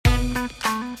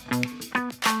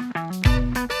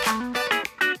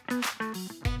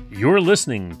You're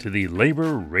listening to the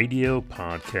Labor Radio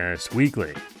Podcast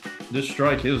Weekly. This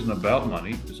strike isn't about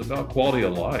money. It's about quality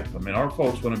of life. I mean, our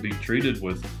folks want to be treated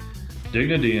with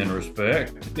dignity and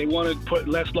respect. They want to put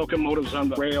less locomotives on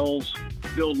the rails,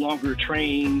 build longer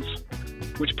trains,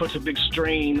 which puts a big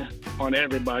strain on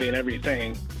everybody and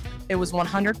everything. It was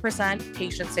 100%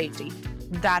 patient safety.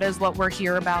 That is what we're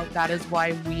here about. That is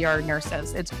why we are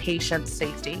nurses. It's patient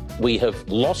safety. We have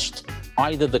lost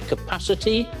either the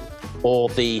capacity or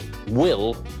the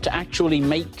will to actually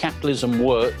make capitalism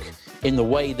work in the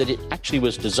way that it actually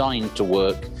was designed to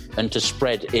work and to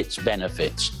spread its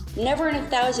benefits. Never in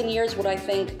 1,000 years would I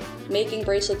think making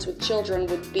bracelets with children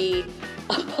would be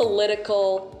a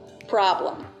political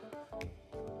problem.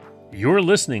 You're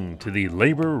listening to the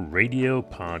Labor Radio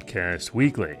Podcast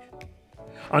Weekly.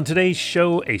 On today's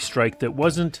show, a strike that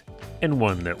wasn't and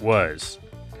one that was.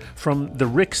 From The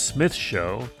Rick Smith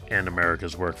Show and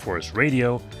America's Workforce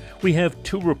Radio, we have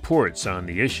two reports on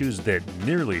the issues that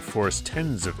nearly forced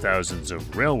tens of thousands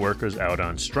of rail workers out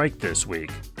on strike this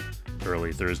week.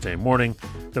 Early Thursday morning,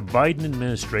 the Biden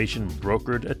administration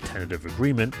brokered a tentative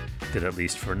agreement that, at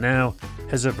least for now,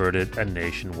 has averted a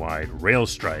nationwide rail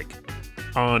strike.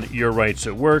 On Your Rights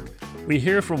at Work, we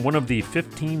hear from one of the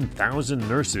 15,000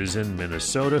 nurses in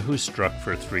Minnesota who struck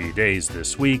for 3 days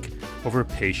this week over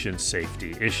patient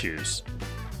safety issues.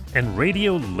 And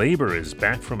Radio Labor is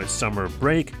back from its summer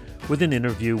break with an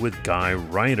interview with Guy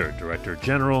Ryder, Director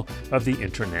General of the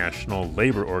International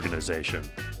Labor Organization.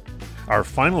 Our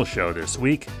final show this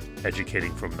week,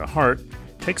 Educating from the Heart,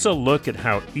 takes a look at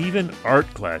how even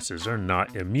art classes are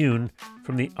not immune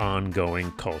from the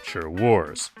ongoing culture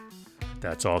wars.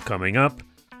 That's all coming up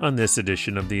on this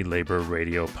edition of the Labor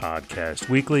Radio Podcast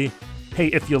Weekly. Hey,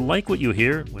 if you like what you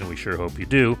hear, and we sure hope you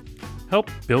do,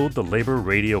 help build the Labor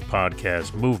Radio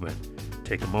Podcast movement.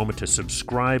 Take a moment to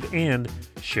subscribe and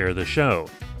share the show.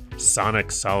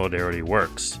 Sonic Solidarity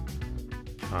works.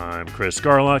 I'm Chris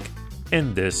Garlock,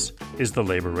 and this is the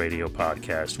Labor Radio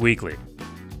Podcast Weekly.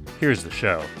 Here's the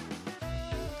show.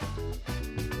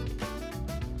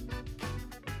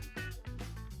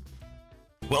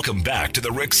 Welcome back to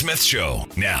the Rick Smith Show.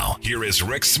 Now, here is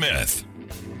Rick Smith.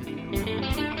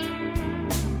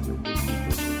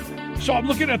 So I'm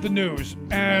looking at the news,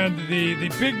 and the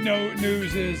big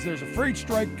news is there's a freight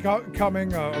strike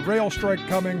coming, a rail strike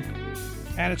coming,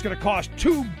 and it's going to cost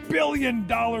 $2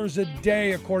 billion a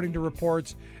day, according to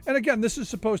reports. And again, this is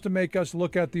supposed to make us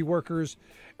look at the workers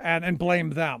and blame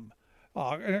them.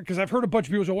 Because I've heard a bunch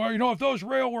of people say, well, if those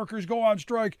rail workers go on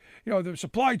strike, the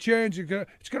supply chains,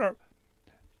 it's going to...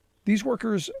 These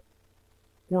workers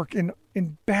work in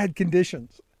bad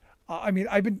conditions.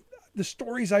 The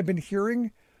stories I've been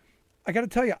hearing, I got to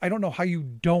tell you, I don't know how you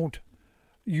don't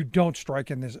strike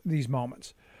in these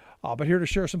moments. But here to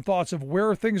share some thoughts of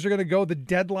where things are going to go. The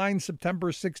deadline,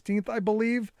 September 16th, I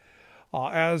believe,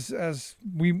 as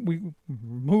we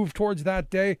move towards that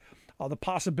day. The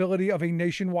possibility of a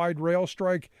nationwide rail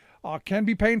strike can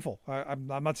be painful. I'm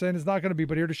not saying it's not going to be,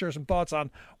 but here to share some thoughts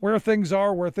on where things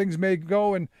are, where things may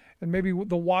go, and maybe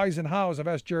the whys and hows. I've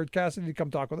asked Jared Cassidy to come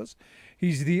talk with us.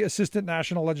 He's the Assistant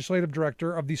National Legislative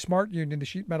Director of the SMART Union, the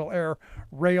Sheet Metal Air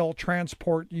Rail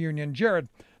Transport Union. Jared,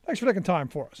 thanks for taking time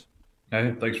for us.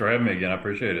 Hey, thanks for having me again. I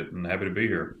appreciate it and happy to be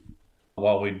here.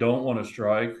 While we don't want to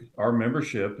strike, our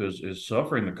membership is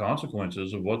suffering the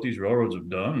consequences of what these railroads have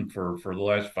done for the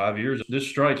last 5 years. This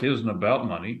strike isn't about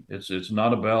money. It's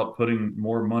not about putting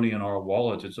more money in our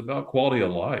wallets. It's about quality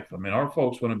of life. I mean, our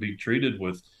folks want to be treated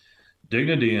with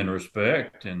dignity and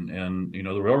respect. And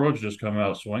the railroads just come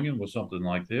out swinging with something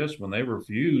like this when they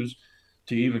refuse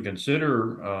to even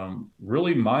consider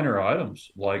really minor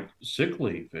items like sick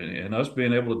leave and us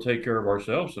being able to take care of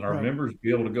ourselves and our members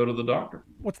be able to go to the doctor.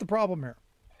 What's the problem here?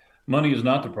 Money is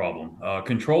not the problem.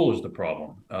 Control is the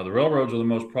problem. The railroads are the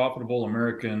most profitable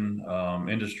American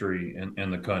industry in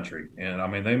the country. And I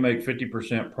mean, they make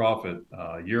 50% profit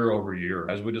year over year.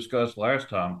 As we discussed last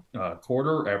time,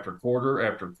 quarter after quarter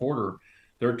after quarter,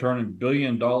 they're turning $1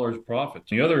 billion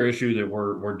profits. The other issue that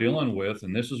we're dealing with,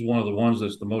 and this is one of the ones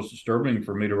that's the most disturbing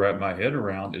for me to wrap my head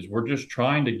around, is we're just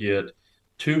trying to get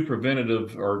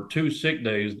 2 sick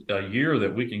days a year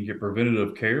that we can get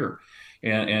preventative care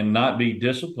and not be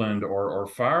disciplined or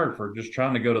fired for just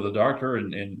trying to go to the doctor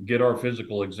and get our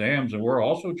physical exams. And we're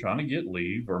also trying to get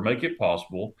leave or make it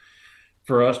possible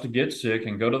for us to get sick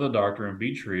and go to the doctor and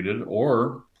be treated,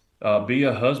 or be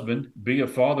a husband, be a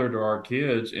father to our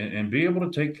kids, and be able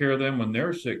to take care of them when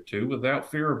they're sick too,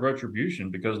 without fear of retribution.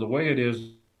 Because the way it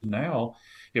is now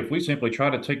if we simply try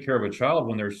to take care of a child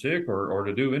when they're sick or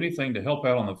to do anything to help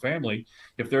out on the family,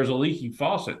 if there's a leaky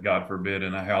faucet, God forbid,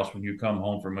 in a house when you come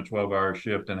home from a 12-hour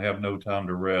shift and have no time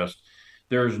to rest,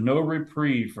 there's no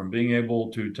reprieve from being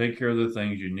able to take care of the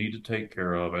things you need to take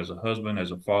care of as a husband,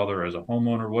 as a father, as a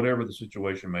homeowner, whatever the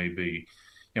situation may be.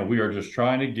 And we are just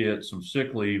trying to get some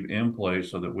sick leave in place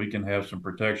so that we can have some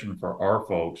protection for our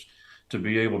folks to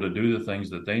be able to do the things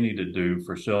that they need to do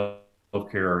for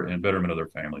self-care and betterment of their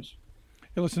families.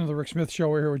 You're listening to the Rick Smith Show.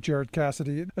 We're here with Jared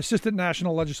Cassidy, Assistant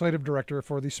National Legislative Director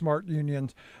for the SMART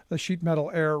Unions, the Sheet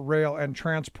Metal, Air, Rail, and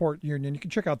Transport Union. You can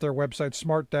check out their website,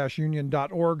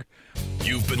 smart-union.org.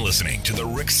 You've been listening to the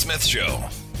Rick Smith Show.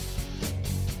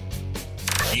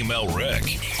 Email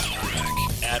Rick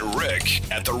at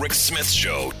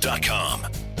rick@thericksmithshow.com.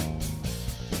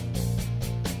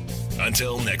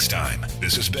 Until next time,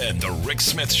 this has been the Rick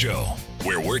Smith Show,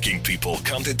 where working people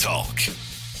come to talk.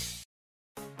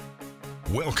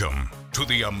 Welcome to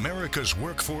the America's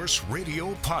Workforce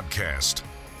Radio Podcast,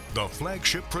 the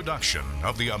flagship production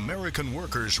of the American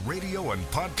Workers Radio and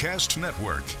Podcast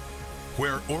Network,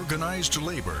 where organized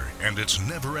labor and its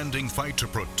never-ending fight to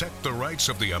protect the rights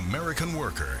of the American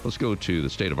worker. Let's go to the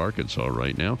state of Arkansas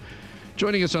right now.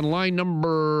 Joining us on line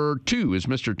number 2 is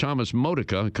Mr. Thomas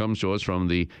Modica. Comes to us from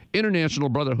the International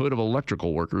Brotherhood of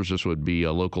Electrical Workers. This would be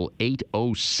local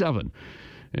 807.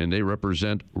 And they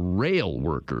represent rail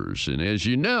workers. And as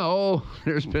you know,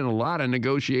 there's been a lot of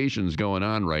negotiations going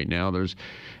on right now. There's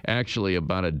actually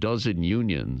about a dozen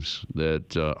unions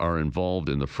that are involved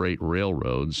in the freight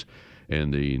railroads.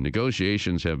 And the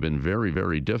negotiations have been very,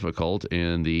 very difficult.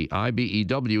 And the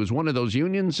IBEW is one of those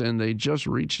unions, and they just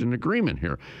reached an agreement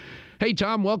here. Hey,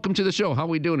 Tom, welcome to the show. How are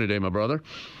we doing today, my brother?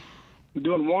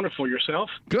 Doing wonderful. Yourself?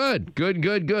 Good.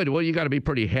 Well, you got to be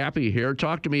pretty happy here.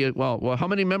 Talk to me. Well, how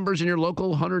many members in your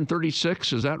local?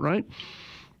 136, is that right?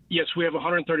 Yes, we have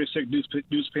 136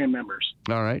 dues-paying members.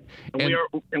 All right. And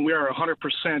we are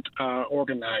 100%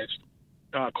 organized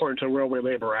according to the Railway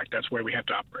Labor Act. That's where we have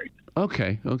to operate.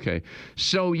 Okay.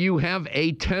 So you have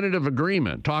a tentative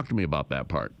agreement. Talk to me about that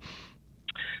part.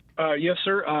 Yes,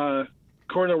 sir.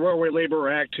 According to the Railway Labor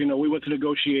Act, we went to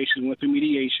negotiation, went through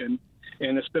mediation,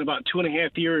 and it's been about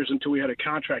 2.5 years until we had a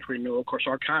contract renewal. Of course,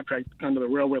 our contract under the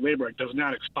Railway Labor Act does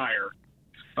not expire.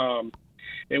 And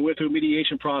went through a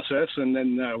mediation process, and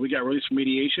then we got released from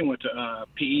mediation, went to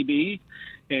PEB,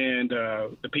 and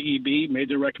the PEB made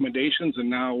their recommendations, and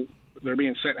now they're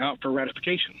being sent out for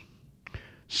ratification.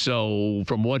 So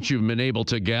from what you've been able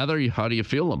to gather, how do you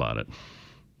feel about it?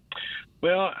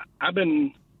 Well, I've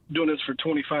been doing this for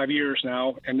 25 years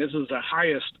now, and this is the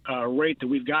highest rate that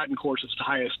we've gotten. Of course, it's the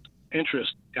highest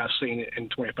interest I've seen in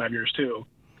 25 years, too,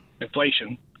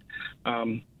 inflation.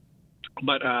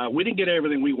 But we didn't get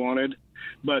everything we wanted,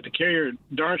 but the carrier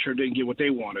darn sure didn't get what they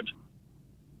wanted.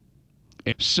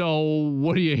 So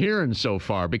what are you hearing so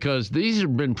far? Because these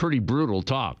have been pretty brutal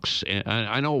talks. And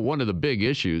I know one of the big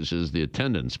issues is the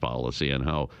attendance policy and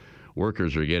how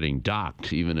workers are getting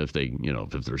docked, even if they,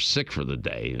 if they're sick for the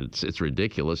day. It's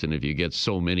ridiculous. And if you get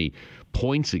so many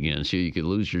points against you, you could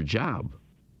lose your job.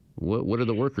 What are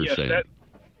the workers saying?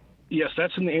 Yes,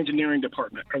 that's in the engineering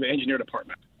department, or the engineer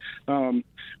department. I'm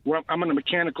on the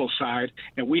mechanical side,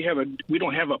 and we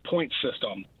don't have a point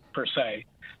system per se.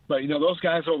 But, those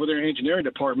guys over there in the engineering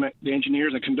department, the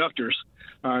engineers and conductors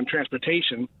in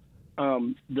transportation,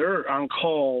 they're on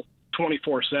call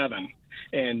 24/7.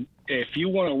 And if you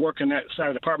want to work in that side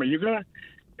of the department,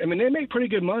 they make pretty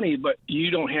good money, but you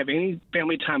don't have any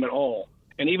family time at all.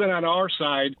 And even on our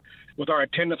side, with our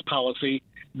attendance policy,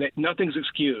 that nothing's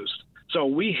excused. So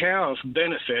we have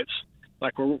benefits,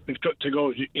 like we took to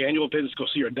go annual visits, go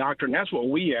see your doctor, and that's what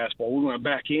we asked for. We went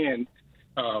back in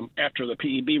after the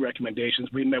PEB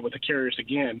recommendations. We met with the carriers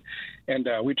again, and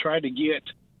we tried to get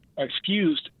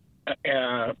excused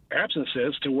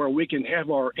absences to where we can have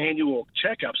our annual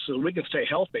checkups so we can stay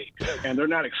healthy. And they're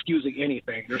not excusing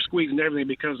anything. They're squeezing everything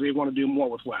because they want to do more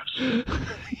with less.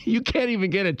 You can't even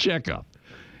get a checkup.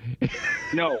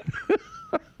 No.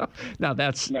 Now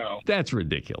that's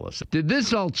ridiculous. Did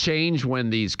this all change when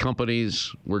these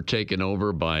companies were taken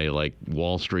over by like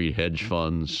Wall Street hedge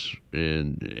funds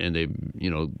and they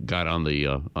got on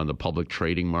the public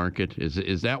trading market?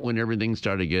 Is that when everything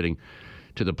started getting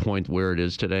to the point where it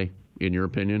is today, in your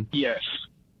opinion? Yes.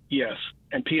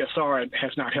 And PSR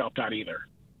has not helped out either.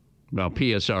 Now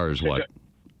PSR is what?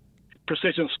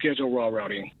 Precision Scheduled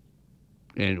Railroading.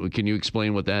 And can you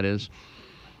explain what that is?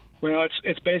 Well,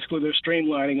 it's basically they're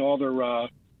streamlining all their.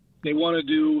 They want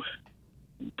to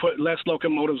put less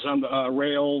locomotives on the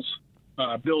rails,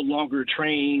 build longer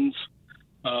trains,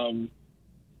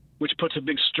 which puts a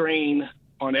big strain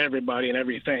on everybody and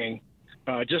everything.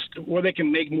 just where they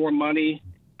can make more money.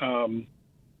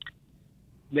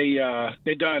 They've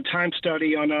done a time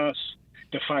study on us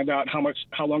to find out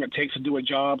how long it takes to do a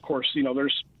job. Of course,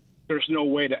 there's no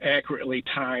way to accurately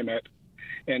time it,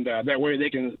 and that way they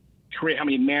can create how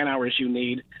many man hours you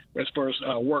need as far as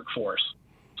workforce.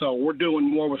 So we're doing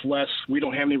more with less. We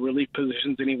don't have any relief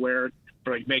positions anywhere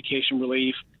for like vacation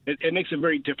relief. It makes it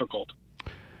very difficult.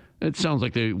 It sounds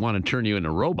like they want to turn you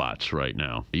into robots right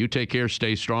now. You take care,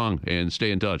 stay strong, and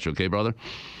stay in touch, okay, brother?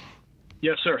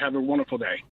 Yes, sir. Have a wonderful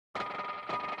day.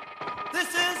 This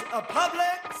is a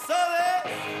public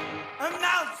service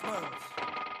announcement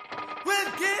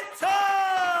with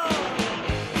guitar.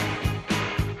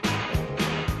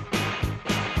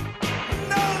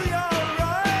 Know your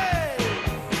rights.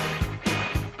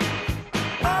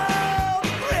 All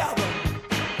three of them.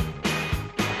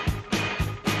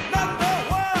 Number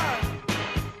one,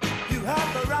 you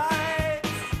have the right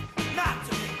not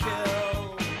to be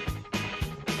killed.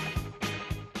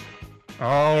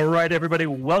 All right, everybody,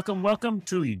 welcome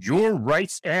to Your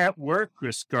Rights at Work.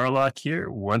 Chris Garlock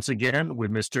here once again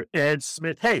with Mr. Ed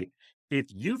Smith. Hey, if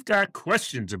you've got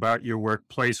questions about your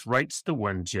workplace rights, the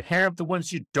ones you have, the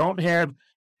ones you don't have,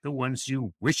 the ones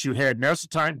you wish you had, now's the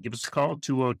time. Give us a call,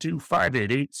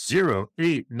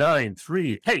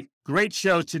 202-588-0893. Hey, great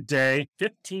show today.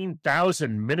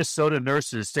 15,000 Minnesota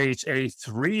nurses staged a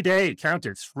three-day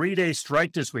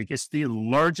strike this week. It's the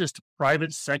largest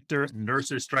private sector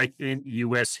nurses strike in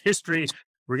U.S. history.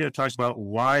 We're going to talk about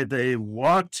why they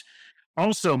walked.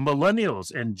 Also,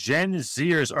 millennials and Gen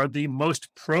Zers are the most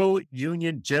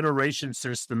pro-union generation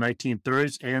since the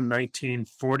 1930s and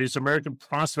 1940s. American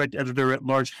Prospect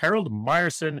editor-at-large Harold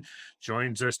Meyerson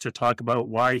joins us to talk about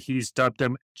why he's dubbed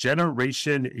them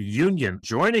Generation Union.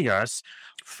 Joining us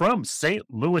from St.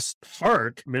 Louis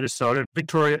Park, Minnesota,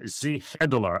 Victoria Z.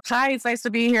 Handelar. Hi, it's nice to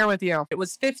be here with you. It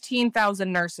was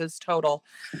 15,000 nurses total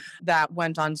that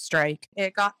went on strike.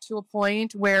 It got to a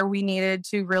point where we needed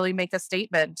to really make a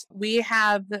statement. We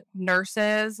have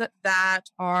nurses that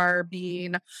are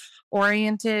being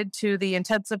oriented to the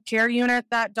intensive care unit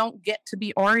that don't get to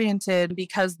be oriented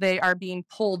because they are being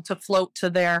pulled to float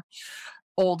to their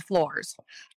old floors.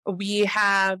 We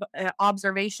have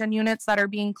observation units that are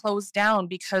being closed down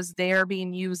because they are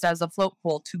being used as a float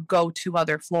pool to go to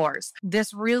other floors.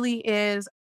 This really is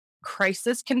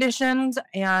crisis conditions,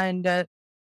 and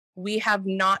we have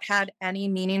not had any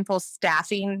meaningful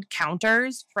staffing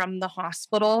counters from the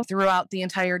hospital throughout the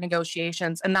entire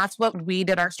negotiations. And that's what we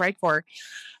did our strike for.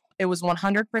 It was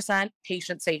 100%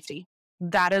 patient safety.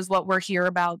 That is what we're here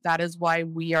about. That is why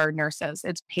we are nurses.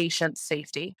 It's patient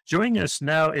safety. Joining us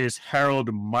now is Harold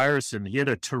Meyerson. He had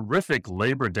a terrific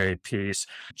Labor Day piece,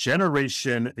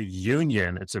 Generation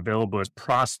Union. It's available at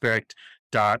prospect.org.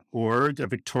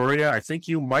 Victoria, I think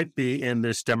you might be in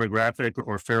this demographic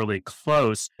or fairly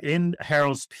close. In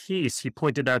Harold's piece, he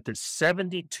pointed out that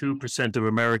 72% of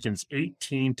Americans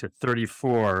 18 to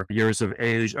 34 years of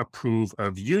age approve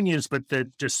of unions, but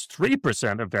that just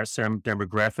 3% of that same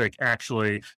demographic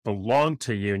actually belong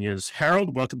to unions.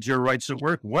 Harold, welcome to Your Rights at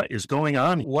Work. What is going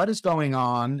on? What is going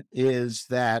on is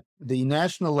that the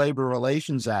National Labor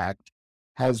Relations Act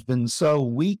has been so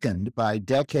weakened by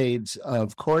decades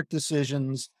of court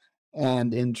decisions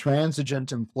and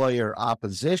intransigent employer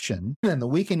opposition. And the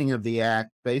weakening of the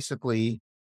act basically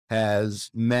has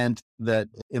meant that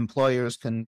employers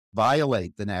can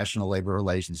violate the National Labor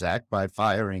Relations Act by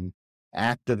firing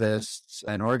activists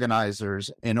and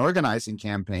organizers in organizing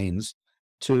campaigns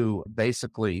to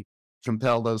basically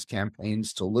compel those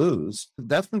campaigns to lose.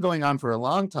 That's been going on for a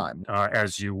long time.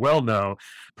 As you well know,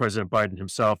 President Biden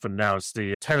himself announced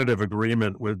the tentative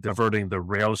agreement with averting the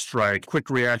rail strike.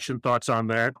 Quick reaction, thoughts on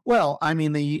that? Well, I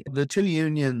mean, the two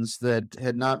unions that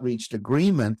had not reached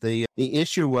agreement, the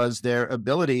issue was their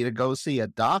ability to go see a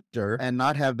doctor and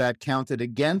not have that counted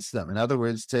against them. In other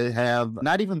words, to have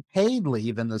not even paid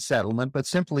leave in the settlement, but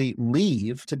simply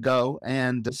leave to go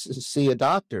and see a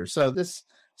doctor. So this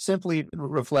simply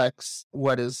reflects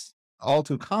what is all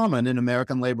too common in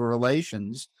American labor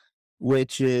relations,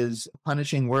 which is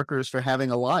punishing workers for having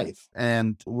a life.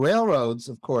 And railroads,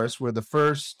 of course, were the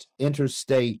first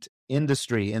interstate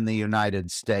industry in the United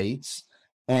States.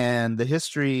 And the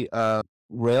history of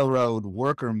railroad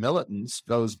worker militants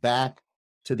goes back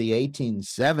to the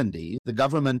 1870s. The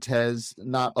government has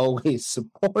not always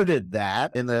supported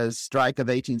that. In the strike of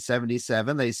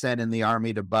 1877, they sent in the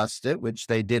army to bust it, which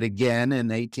they did again in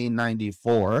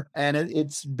 1894. And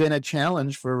it's been a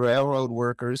challenge for railroad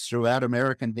workers throughout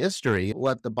American history.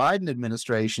 What the Biden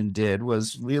administration did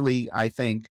was really, I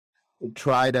think,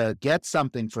 try to get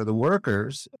something for the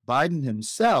workers. Biden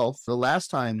himself, the last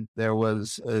time there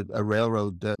was a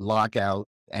railroad lockout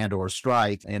and or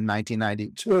strike in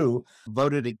 1992,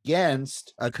 voted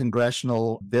against a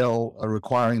congressional bill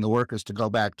requiring the workers to go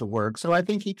back to work. So I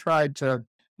think he tried to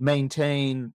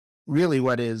maintain really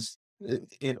what is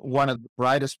one of the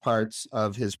brightest parts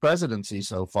of his presidency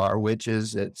so far, which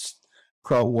is its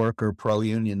pro-worker,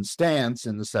 pro-union stance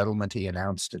in the settlement he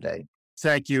announced today.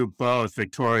 Thank you both,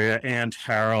 Victoria and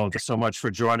Harold, so much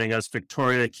for joining us.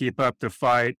 Victoria, keep up the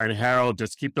fight. And Harold,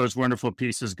 just keep those wonderful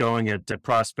pieces going at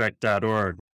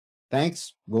prospect.org.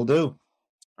 Thanks. Will do.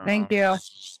 Thank you.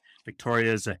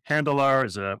 Victoria is a Handler,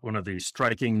 is one of the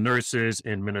striking nurses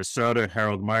in Minnesota.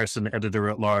 Harold Meyerson,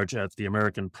 editor-at-large at the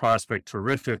American Prospect.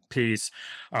 Terrific piece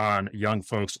on young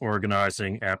folks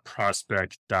organizing at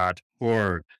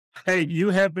prospect.org. Hey,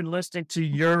 you have been listening to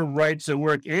Your Right to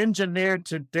Work, engineered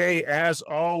today, as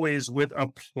always, with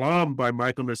aplomb by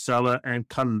Michael Nacella and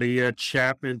Kalia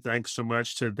Chapman. Thanks so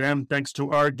much to them. Thanks to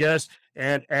our guests.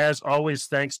 And as always,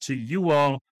 thanks to you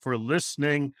all for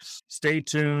listening. Stay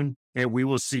tuned, and we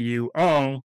will see you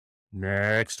all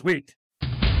next week.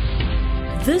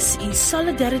 This is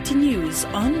Solidarity News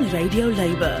on Radio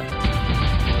Labour.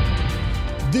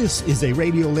 This is a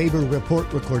Radio Labour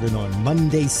report recorded on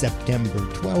Monday, September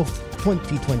 12th,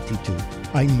 2022.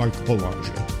 I'm Mark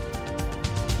Boulanger.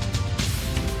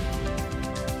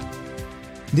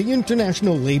 The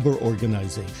International Labour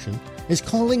Organization is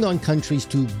calling on countries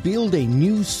to build a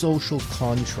new social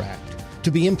contract to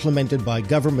be implemented by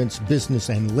governments, business,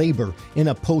 and labor in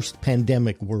a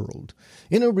post-pandemic world.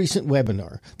 In a recent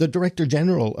webinar, the Director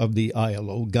General of the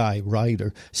ILO, Guy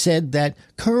Ryder, said that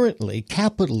currently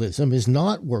capitalism is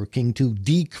not working to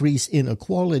decrease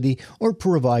inequality or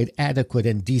provide adequate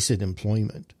and decent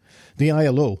employment. The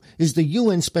ILO is the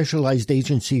UN specialized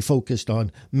agency focused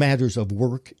on matters of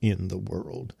work in the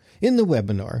world. In the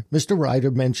webinar, Mr.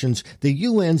 Ryder mentions the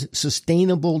UN's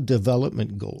Sustainable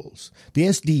Development Goals. The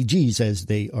SDGs, as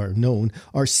they are known,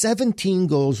 are 17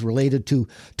 goals related to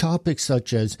topics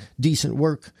such as decent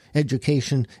work,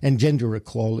 education, and gender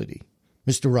equality.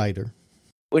 Mr. Ryder.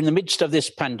 We're in the midst of this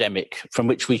pandemic from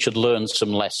which we should learn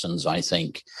some lessons, I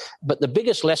think. But the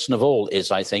biggest lesson of all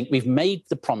is, I think, we've made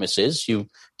the promises,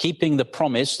 keeping the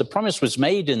promise. The promise was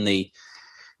made in the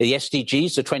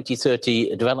SDGs, the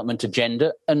 2030 Development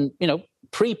Agenda. And,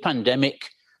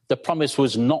 pre-pandemic, the promise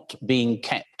was not being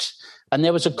kept. And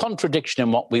there was a contradiction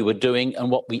in what we were doing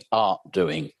and what we are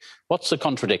doing. What's the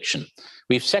contradiction?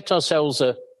 We've set ourselves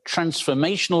a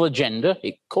transformational agenda.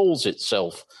 It calls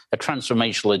itself a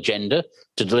transformational agenda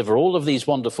to deliver all of these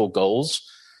wonderful goals,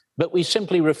 but we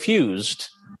simply refused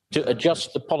to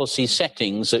adjust the policy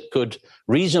settings that could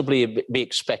reasonably be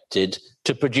expected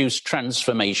to produce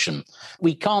transformation.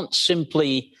 We can't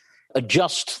simply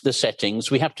adjust the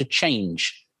settings. We have to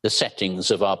change the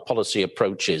settings of our policy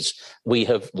approaches. We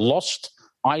have lost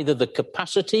either the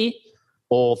capacity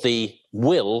or the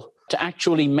will to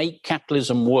actually make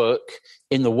capitalism work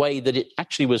in the way that it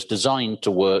actually was designed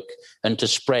to work and to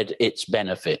spread its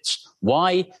benefits.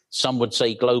 Why? Some would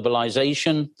say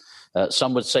globalization,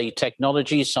 some would say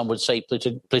technology, some would say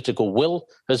political will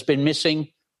has been missing,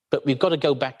 but we've got to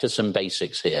go back to some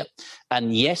basics here.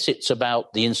 And yes, it's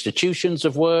about the institutions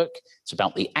of work, it's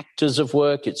about the actors of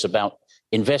work, it's about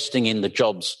investing in the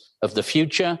jobs of the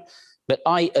future, but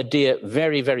I adhere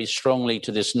very, very strongly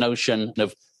to this notion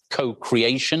of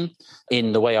co-creation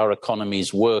in the way our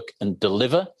economies work and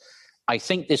deliver. I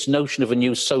think this notion of a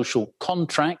new social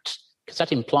contract, because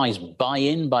that implies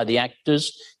buy-in by the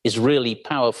actors, is really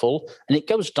powerful. And it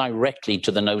goes directly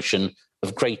to the notion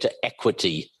of greater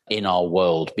equity in our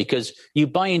world, because you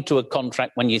buy into a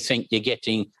contract when you think you're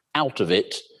getting out of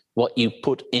it what you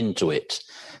put into it.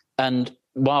 And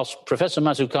whilst Professor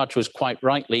Mazzucato was quite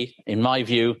rightly, in my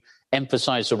view,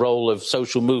 emphasize the role of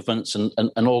social movements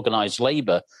and organized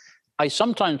labor, I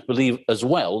sometimes believe as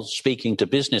well, speaking to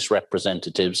business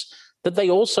representatives, that they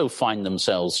also find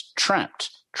themselves trapped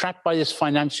by this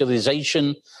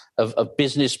financialization of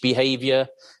business behavior.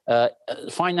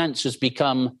 Finance has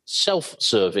become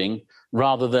self-serving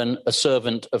rather than a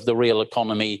servant of the real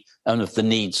economy and of the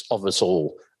needs of us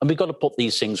all. And we've got to put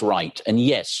these things right. And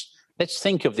yes, let's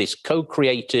think of this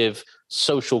co-creative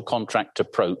social contract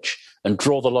approach and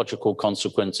draw the logical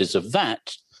consequences of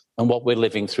that and what we're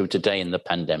living through today in the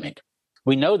pandemic.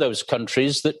 We know those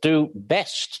countries that do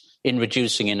best in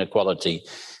reducing inequality,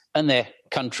 and they're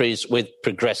countries with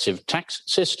progressive tax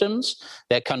systems,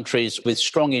 they're countries with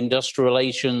strong industrial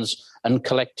relations and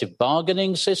collective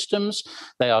bargaining systems.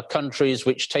 They are countries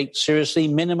which take seriously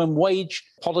minimum wage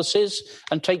policies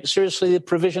and take seriously the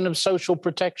provision of social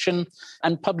protection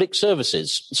and public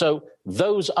services. So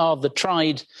those are the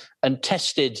tried and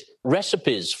tested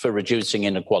recipes for reducing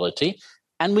inequality.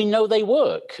 And we know they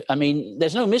work. I mean,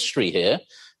 there's no mystery here.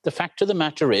 The fact of the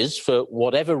matter is, for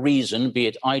whatever reason, be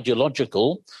it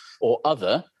ideological or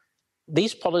other,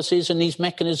 these policies and these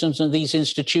mechanisms and these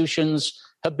institutions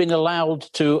have been allowed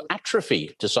to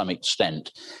atrophy to some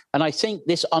extent. And I think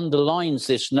this underlines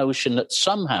this notion that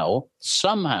somehow,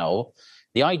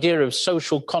 the idea of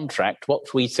social contract,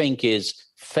 what we think is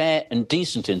fair and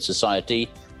decent in society,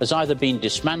 has either been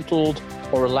dismantled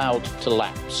or allowed to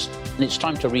lapse. And it's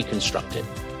time to reconstruct it.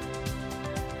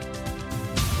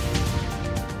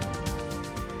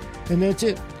 And that's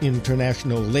it.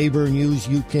 International labor news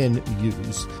you can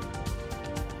use.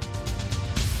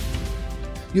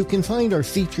 You can find our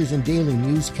features and daily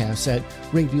newscasts at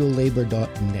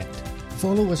radiolabor.net.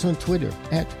 Follow us on Twitter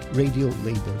at Radio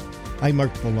Labor. I'm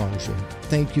Mark Belanger.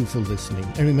 Thank you for listening.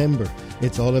 And remember,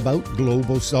 it's all about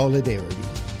global solidarity.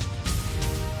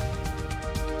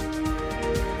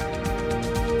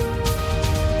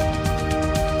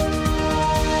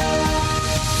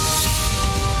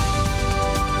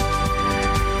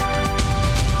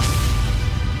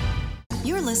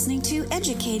 You're listening to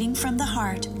Educating from the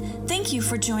Heart. Thank you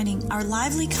for joining our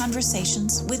lively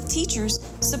conversations with teachers,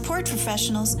 support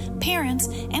professionals, parents,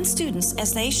 and students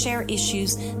as they share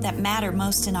issues that matter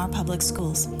most in our public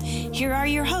schools. Here are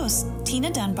your hosts, Tina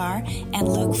Dunbar and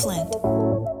Luke Flint.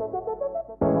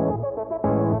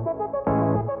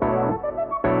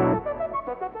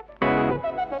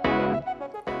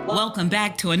 Welcome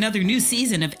back to another new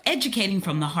season of Educating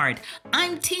from the Heart.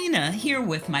 I'm Tina, here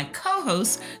with my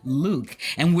co-host, Luke,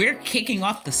 and we're kicking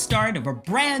off the start of a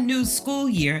brand new school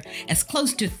year as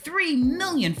close to 3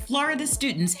 million Florida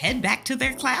students head back to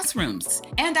their classrooms.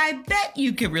 And I bet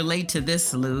you can relate to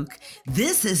this, Luke.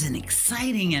 This is an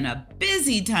exciting and a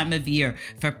busy time of year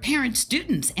for parents,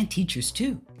 students, and teachers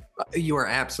too. You are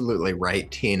absolutely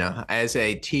right, Tina. As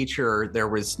a teacher, there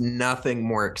was nothing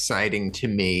more exciting to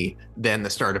me than the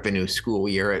start of a new school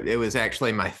year. It was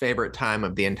actually my favorite time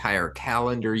of the entire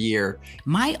calendar year.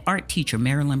 My art teacher,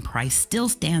 Marilyn Price, still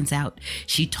stands out.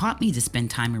 She taught me to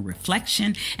spend time in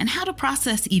reflection and how to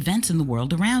process events in the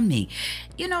world around me.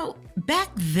 You know, back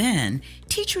then,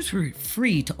 teachers were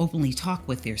free to openly talk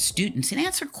with their students and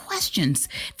answer questions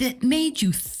that made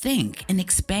you think and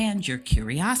expand your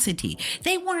curiosity.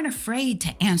 They weren't afraid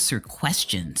to answer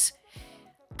questions.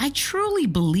 I truly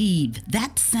believe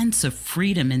that sense of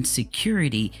freedom and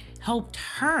security helped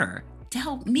her to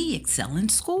help me excel in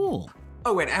school.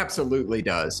 Oh, it absolutely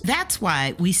does. That's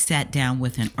why we sat down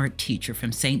with an art teacher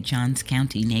from St. Johns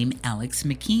County named Alex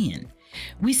McKeon.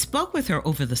 We spoke with her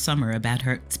over the summer about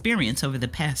her experience over the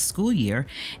past school year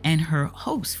and her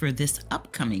hopes for this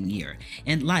upcoming year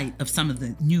in light of some of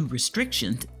the new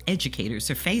restrictions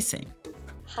educators are facing.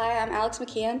 Hi, I'm Alex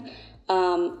McKeon.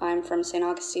 I'm from St.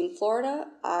 Augustine, Florida.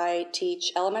 I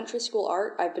teach elementary school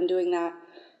art. I've been doing that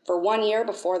for 1 year.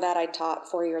 Before that, I taught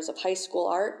 4 years of high school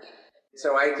art.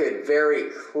 So I could very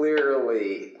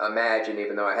clearly imagine,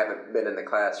 even though I haven't been in the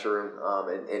classroom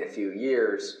in a few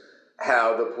years,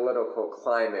 how the political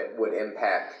climate would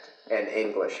impact an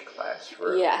English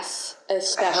classroom. Yes,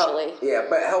 especially.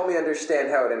 But help me understand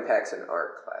how it impacts an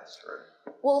art classroom.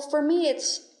 Well, for me,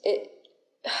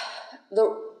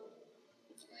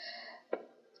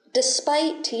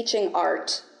 despite teaching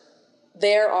art,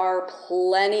 there are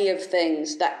plenty of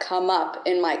things that come up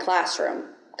in my classroom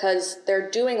because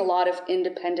they're doing a lot of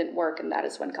independent work, and that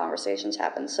is when conversations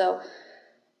happen. So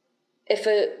if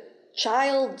a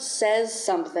child says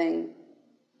something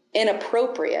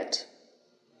inappropriate,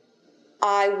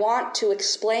 I want to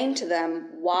explain to them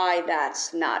why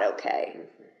that's not okay.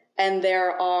 And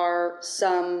there are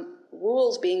some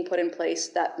rules being put in place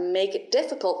that make it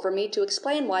difficult for me to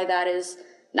explain why that is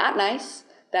not nice,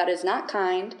 that is not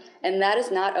kind, and that is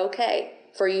not okay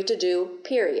for you to do,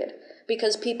 period.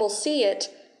 Because people see it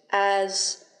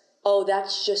as, oh,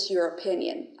 that's just your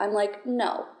opinion. I'm like,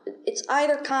 no, it's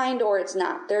either kind or it's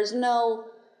not. There's no,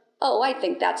 oh, I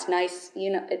think that's nice.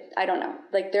 You know, I don't know.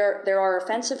 Like there are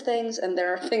offensive things and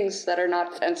there are things that are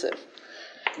not offensive.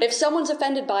 If someone's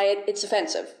offended by it, it's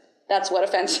offensive. That's what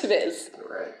offensive is.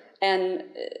 Right. And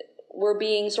we're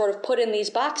being sort of put in these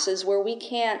boxes where we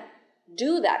can't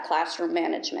do that classroom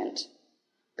management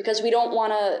because we don't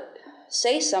want to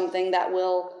say something that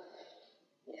will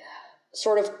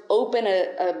sort of open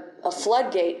a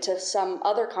floodgate to some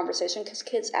other conversation because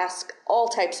kids ask all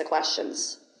types of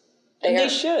questions. They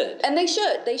should. And they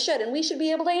should. And we should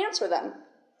be able to answer them.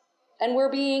 and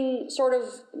we're being sort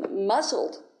of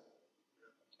muzzled,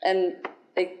 and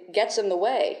it gets in the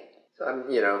way. So I'm,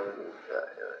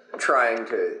 trying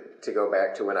to go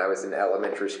back to when I was in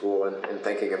elementary school and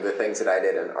thinking of the things that I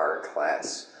did in art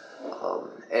class,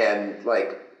 and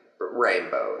like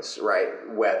rainbows, right?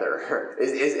 Weather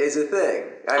is a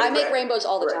thing. I make rainbows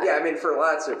all the time. Yeah, I mean, for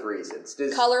lots of reasons.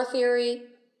 Color theory,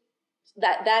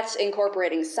 that's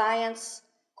incorporating science.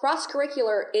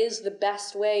 Cross-curricular is the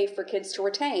best way for kids to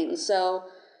retain. So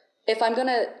if I'm going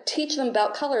to teach them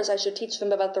about colors, I should teach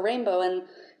them about the rainbow. And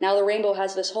now the rainbow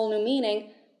has this whole new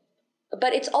meaning.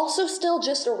 But it's also still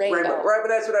just a rainbow. Right, but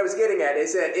that's what I was getting at.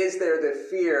 Is there the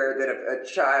fear that a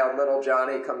child, little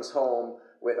Johnny, comes home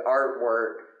with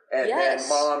artwork, and then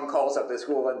mom calls up the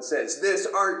school and says, this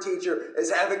art teacher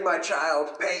is having my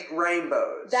child paint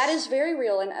rainbows? That is very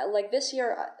real. And like this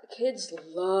year, kids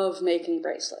love making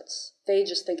bracelets. They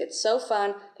just think it's so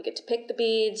fun. They get to pick the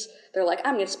beads. They're like,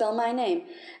 I'm going to spell my name.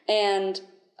 And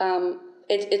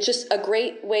it's just a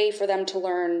great way for them to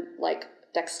learn like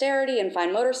dexterity and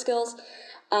fine motor skills.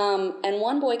 And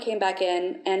one boy came back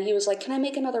in and he was like, can I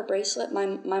make another bracelet?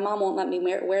 My mom won't let me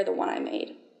wear the one I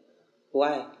made.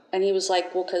 Why? And he was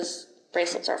like, well, because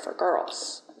bracelets are for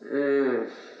girls. Mm.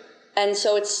 And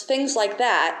so it's things like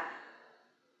that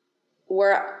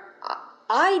where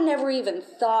I never even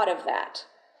thought of that.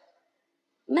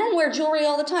 Men wear jewelry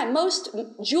all the time. Most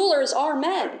jewelers are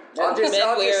men. I'll just say,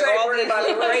 all for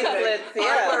anybody bracelets,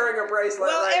 I'm wearing a bracelet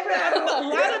a now.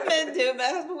 lot of men do. My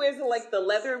husband wears like the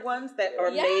leather ones that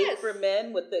are made for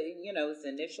men with the, his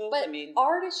initials. But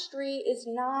artistry is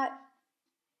not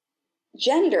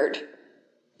gendered.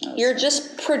 You're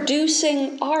just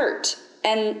producing art.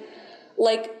 And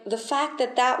like the fact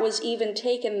that was even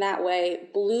taken that way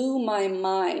blew my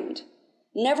mind.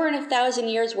 Never in 1,000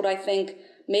 years would I think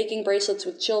making bracelets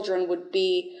with children would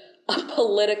be a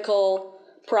political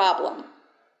problem.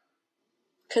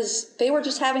 Because they were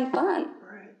just having fun.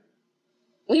 Right.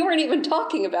 We weren't even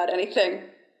talking about anything.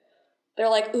 They're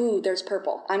like, ooh, there's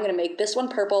purple. I'm going to make this one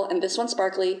purple and this one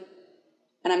sparkly.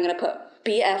 And I'm going to put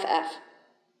BFF.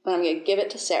 And I'm going to give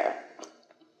it to Sarah.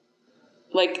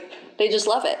 Like, they just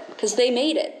love it. Because they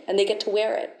made it. And they get to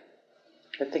wear it.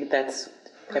 I think that's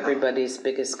everybody's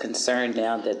biggest concern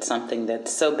now, that something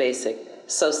that's so basic,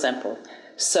 so simple,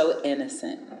 so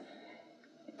innocent,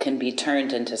 can be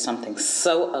turned into something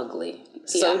so ugly,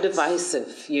 so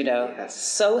divisive,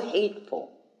 so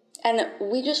hateful. And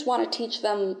we just want to teach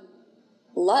them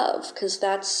love, because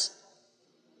that's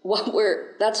what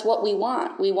we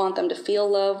want. We want them to feel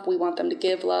love. We want them to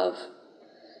give love.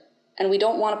 And we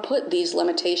don't want to put these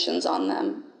limitations on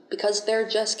them, because they're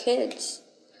just kids.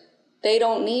 They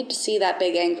don't need to see that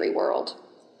big angry world.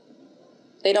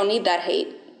 They don't need that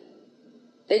hate.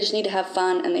 They just need to have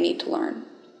fun, and they need to learn.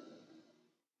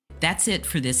 That's it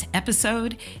for this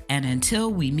episode, and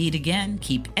until we meet again,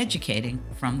 keep educating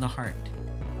from the heart.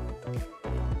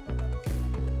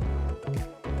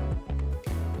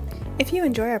 If you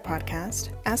enjoy our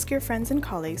podcast, ask your friends and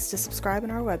colleagues to subscribe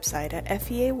on our website at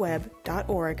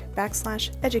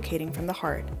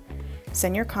feaweb.org/educatingfromtheheart.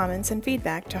 Send your comments and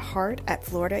feedback to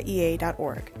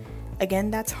heart@floridaea.org. Again,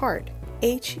 that's heart,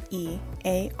 HEART,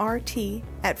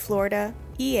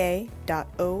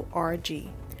 @floridaea.org.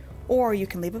 Or you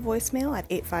can leave a voicemail at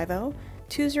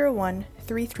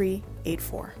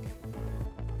 850-201-3384.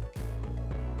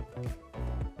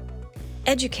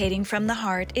 Educating from the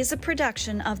Heart is a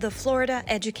production of the Florida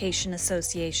Education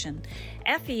Association.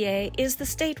 FEA is the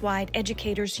statewide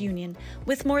educators union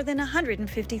with more than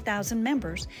 150,000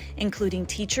 members, including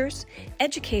teachers,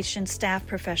 education staff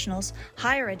professionals,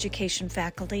 higher education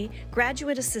faculty,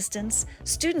 graduate assistants,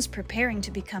 students preparing to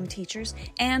become teachers,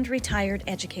 and retired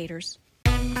educators.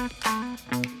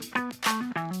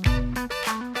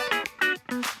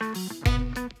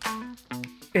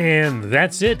 And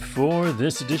that's it for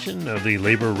this edition of the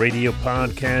Labor Radio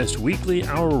Podcast Weekly,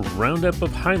 our roundup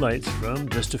of highlights from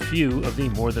just a few of the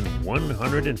more than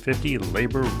 150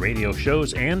 labor radio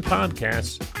shows and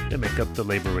podcasts that make up the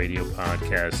Labor Radio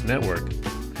Podcast Network.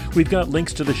 We've got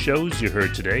links to the shows you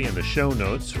heard today in the show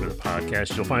notes for the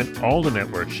podcast. You'll find all the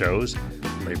network shows,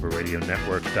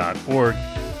 laborradionetwork.org.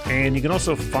 And you can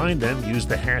also find them. Use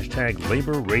the hashtag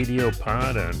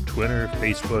LaborRadioPod on Twitter,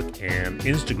 Facebook, and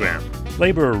Instagram.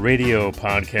 Labor Radio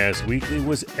Podcast Weekly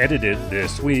was edited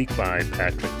this week by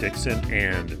Patrick Dixon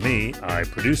and me. I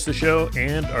produce the show,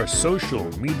 and our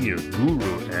social media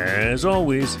guru, as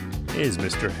always, is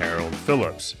Mr. Harold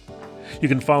Phillips. You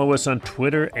can follow us on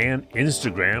Twitter and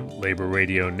Instagram, Labor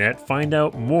Radio Net. Find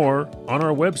out more on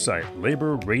our website,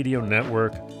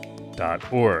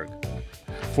 laborradionetwork.org.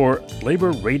 For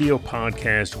Labor Radio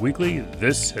Podcast Weekly,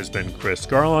 this has been Chris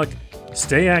Garlock.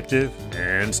 Stay active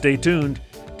and stay tuned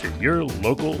to your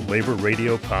local labor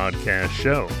radio podcast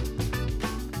show.